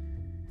amount.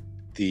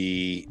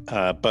 The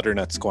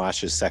butternut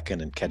squash is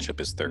second, and ketchup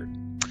is third.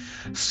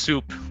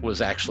 Soup was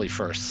actually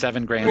first,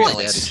 7 grams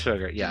Really? of added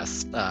sugar.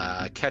 Yes.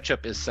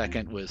 Ketchup is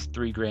second with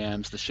 3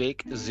 grams. The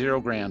shake, 0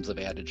 grams of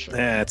added sugar.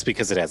 That's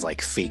because it has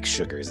like fake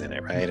sugars in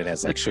it, right? It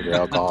has like sugar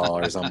alcohol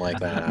or something like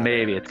that.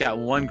 Maybe it's got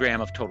 1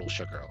 gram of total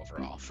sugar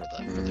overall for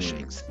the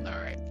shakes. All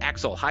right,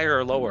 Axel, higher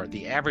or lower?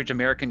 The average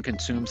American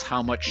consumes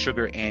how much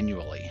sugar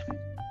annually?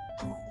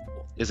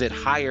 Is it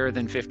higher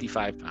than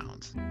 55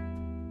 pounds?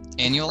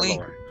 Annually, Or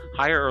lower?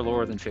 Higher or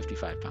lower than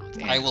 55 pounds?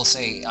 I will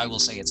say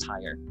it's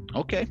higher.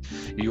 Okay,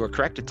 you are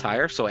correct. It's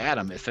higher. So,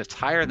 Adam, if it's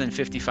higher than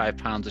 55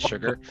 pounds of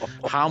sugar,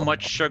 how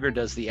much sugar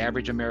does the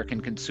average American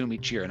consume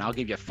each year? And I'll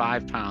give you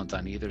 5 pounds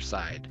on either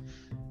side.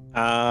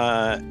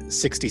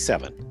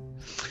 67.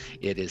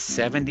 It is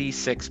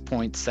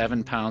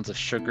 76.7 pounds of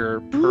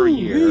sugar per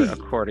year,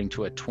 according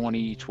to a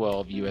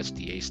 2012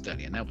 USDA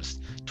study. And that was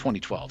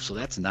 2012. So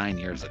that's 9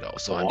 years ago.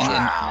 So I'm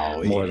Wow.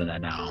 sure more than that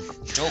now.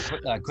 Joe,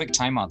 quick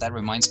timeout. That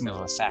reminds me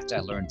of a fact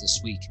I learned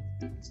this week.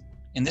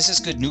 And this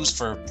is good news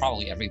for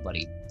probably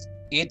everybody.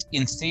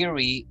 In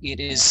theory, it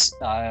is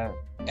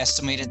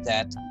estimated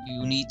that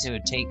you need to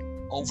take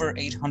over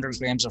 800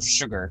 grams of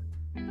sugar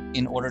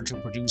in order to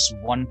produce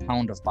 1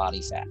 pound of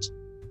body fat.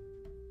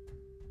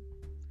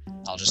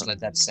 I'll just let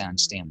that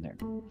stand there.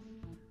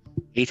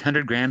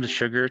 800 grams of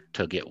sugar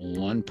to get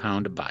 1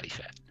 pound of body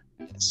fat.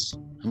 Yes.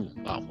 Ooh,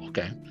 wow,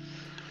 okay.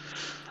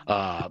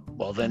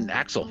 Well then,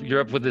 Axel,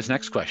 you're up with this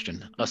next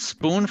question. A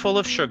Spoonful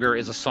of Sugar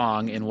is a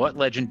song in what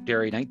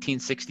legendary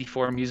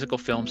 1964 musical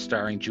film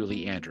starring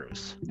Julie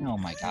Andrews? Oh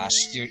my gosh,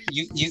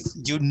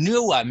 you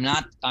knew I'm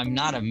not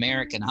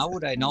American. How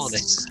would I know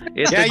this?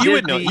 It's Yeah, a you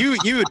would know.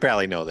 Disney- You would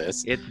probably know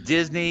this. It's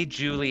Disney.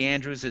 Julie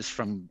Andrews is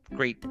from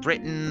Great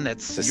Britain.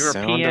 That's The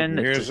European. Sound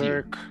of It's a-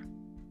 Music.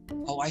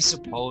 Oh, I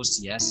suppose,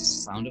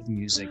 yes, Sound of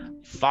Music.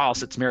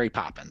 False. It's Mary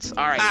Poppins.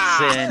 All right,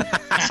 then.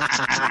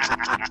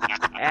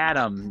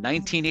 Adam,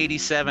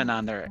 1987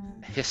 on their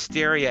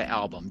Hysteria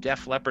album,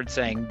 Def Leppard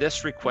sang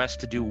this request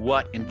to do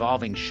what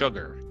involving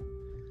sugar?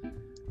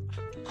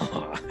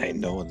 Oh, I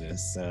know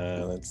this.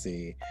 Let's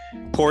see.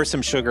 Pour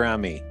some sugar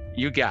on me.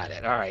 You got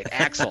it. All right,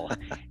 Axel.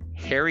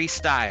 Harry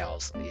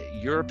Styles,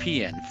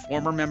 European,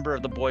 former member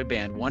of the boy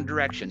band One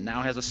Direction,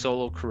 now has a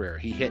solo career.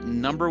 He hit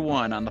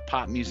 #1 on the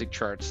pop music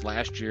charts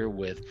last year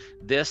with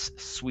this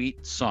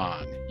sweet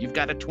song. You've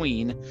got a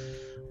tween.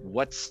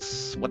 What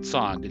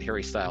song did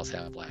Harry Styles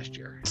have last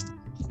year?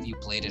 If you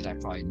played it, I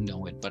probably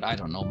know it, but I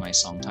don't know my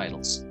song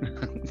titles.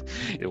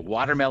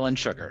 Watermelon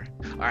Sugar.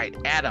 All right,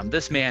 Adam,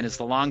 this man is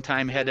the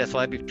longtime head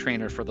athletic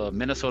trainer for the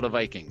Minnesota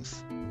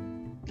Vikings.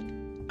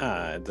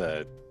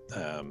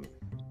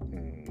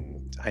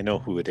 I know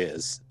who it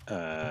is.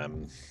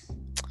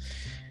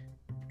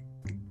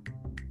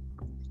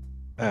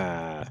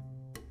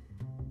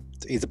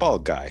 He's a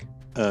bald guy.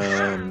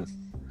 Time's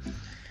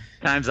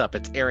up.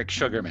 It's Eric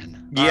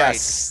Sugarman.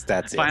 Yes,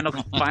 that's it.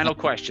 Final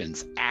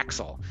questions.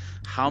 Axel,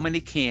 how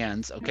many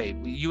cans? Okay,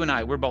 you and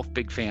I, we're both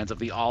big fans of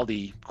the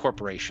Aldi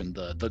Corporation,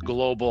 the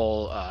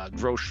global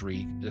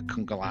grocery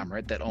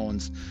conglomerate that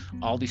owns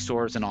Aldi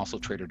stores and also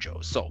Trader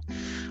Joe's. So,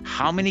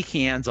 how many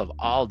cans of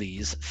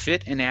Aldi's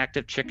Fit and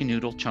Active Chicken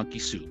Noodle Chunky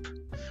Soup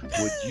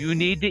would you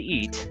need to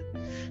eat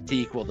to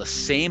equal the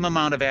same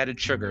amount of added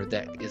sugar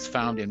that is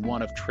found in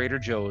one of Trader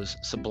Joe's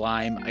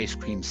Sublime ice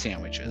cream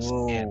sandwiches?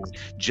 Whoa. And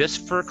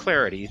just for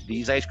clarity,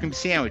 these ice cream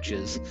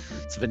sandwiches,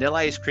 it's vanilla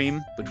ice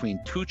cream between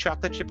 2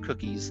 chocolate chip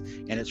cookies,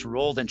 and it's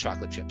rolled in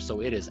chocolate chips.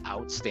 So it is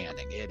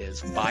outstanding. It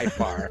is by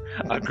far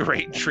a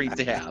great treat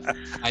to have.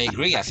 I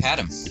agree. I've had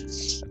them.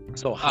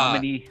 So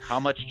how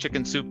much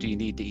chicken soup do you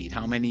need to eat?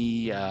 How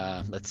many,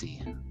 let's see.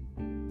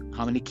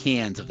 How many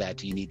cans of that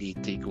do you need to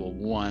eat to equal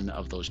one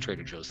of those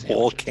Trader Joe's sandwiches?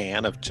 Whole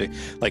can of chicken.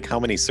 Like,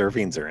 how many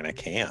servings are in a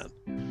can?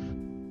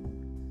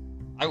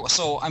 I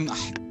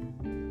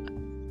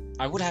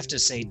would have to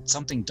say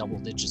something double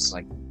digits,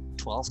 like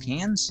 12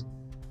 cans.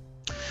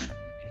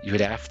 You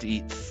would have to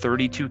eat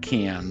 32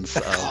 cans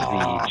of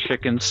the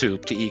chicken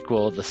soup to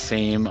equal the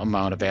same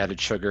amount of added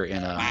sugar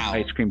in a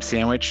ice cream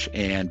sandwich.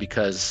 And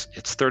because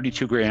it's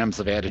 32 grams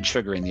of added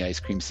sugar in the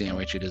ice cream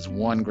sandwich, it is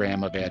 1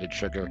 gram of added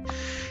sugar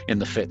in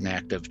the Fit and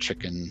Active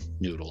chicken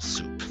noodle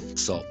soup.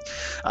 So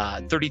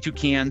 32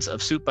 cans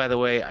of soup, by the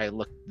way,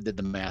 did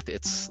the math.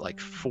 It's like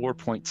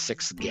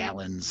 4.6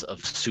 gallons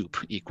of soup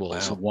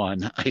equals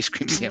 1 ice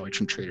cream sandwich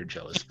from Trader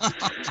Joe's.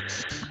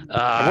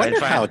 I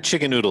wonder how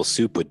chicken noodle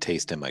soup would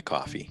taste in my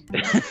coffee.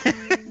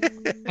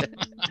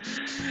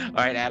 All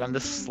right, Adam,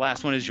 this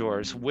last one is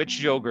yours.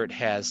 Which yogurt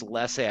has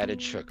less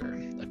added sugar?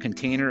 A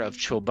container of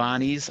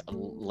Chobani's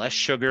less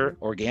sugar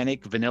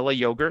organic vanilla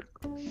yogurt,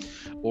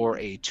 or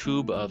a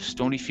tube of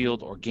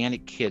Stonyfield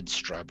organic kids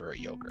strawberry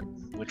yogurt?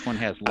 Which one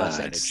has less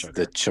added sugar?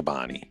 The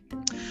Chobani.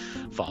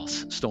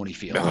 False.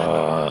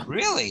 Stonyfield.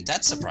 Really?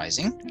 That's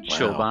surprising.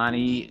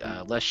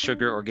 Chobani less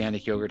sugar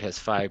organic yogurt has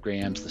 5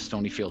 grams. The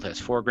Stonyfield has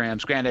 4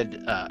 grams.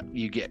 Granted,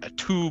 you get a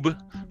tube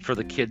for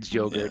the kids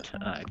yogurt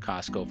at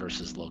Costco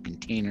versus low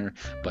container,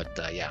 but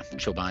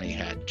Chobani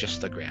had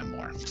just 1 gram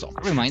more. So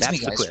that reminds me,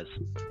 guys, quiz.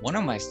 One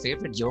of my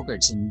favorite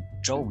yogurts, and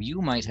Joe,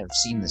 you might have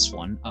seen this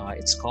one.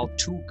 It's called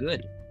Too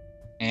Good,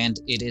 and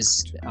it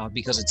is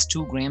because it's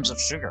 2 grams of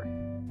sugar.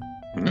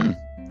 Mm.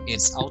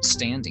 It's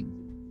outstanding.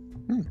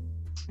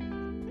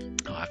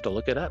 I'll have to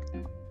look it up.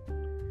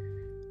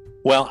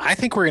 Well, I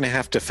think we're going to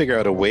have to figure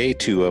out a way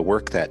to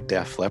work that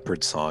Def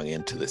Leppard song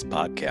into this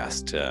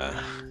podcast.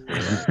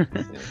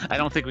 I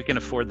don't think we can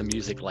afford the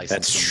music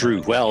license. That's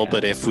true. Well,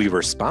 but if we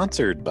were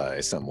sponsored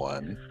by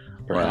someone,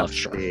 perhaps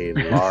sure. a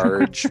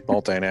large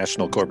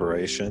multinational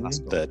corporation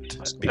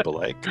that people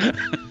like.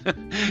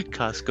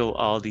 Costco,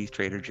 Aldi,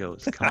 Trader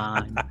Joe's. Come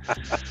on.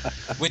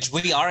 Which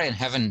we are in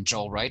heaven,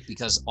 Joel, right?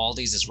 Because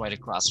Aldi's is right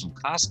across from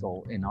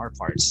Costco in our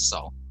parts,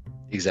 so.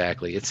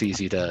 Exactly. It's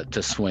easy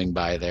to swing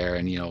by there,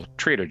 and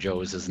Trader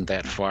Joe's isn't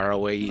that far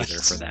away either,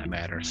 for that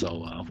matter.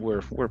 So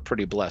we're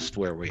pretty blessed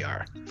where we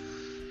are.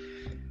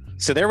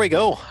 So there we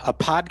go. A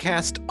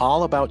podcast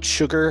all about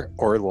sugar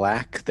or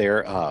lack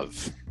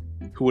thereof.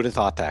 Who would have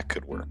thought that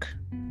could work?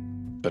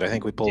 But I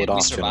think we pulled it off.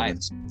 We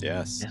survived.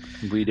 Yes. Yeah,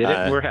 we did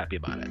it. We're happy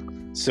about it.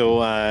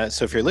 So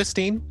if you're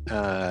listening,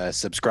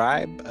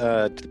 subscribe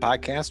to the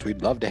podcast.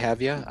 We'd love to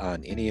have you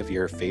on any of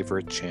your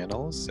favorite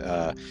channels.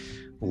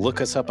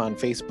 Look us up on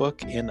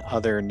Facebook, In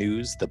Other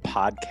News, the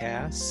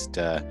podcast.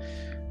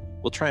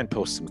 We'll try and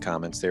post some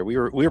comments there. We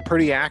were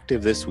pretty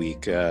active this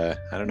week. I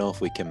don't know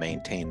if we can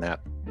maintain that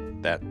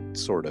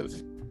sort of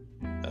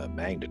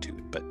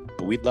magnitude, but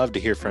we'd love to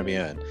hear from you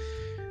and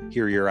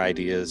hear your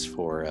ideas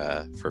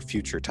for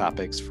future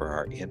topics for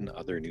our In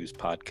Other News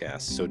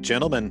podcast. So,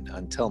 gentlemen,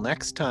 until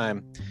next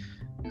time,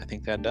 I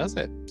think that does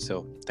it.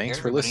 So, thanks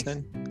for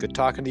listening. Good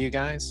talking to you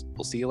guys.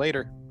 We'll see you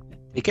later.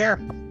 Take care.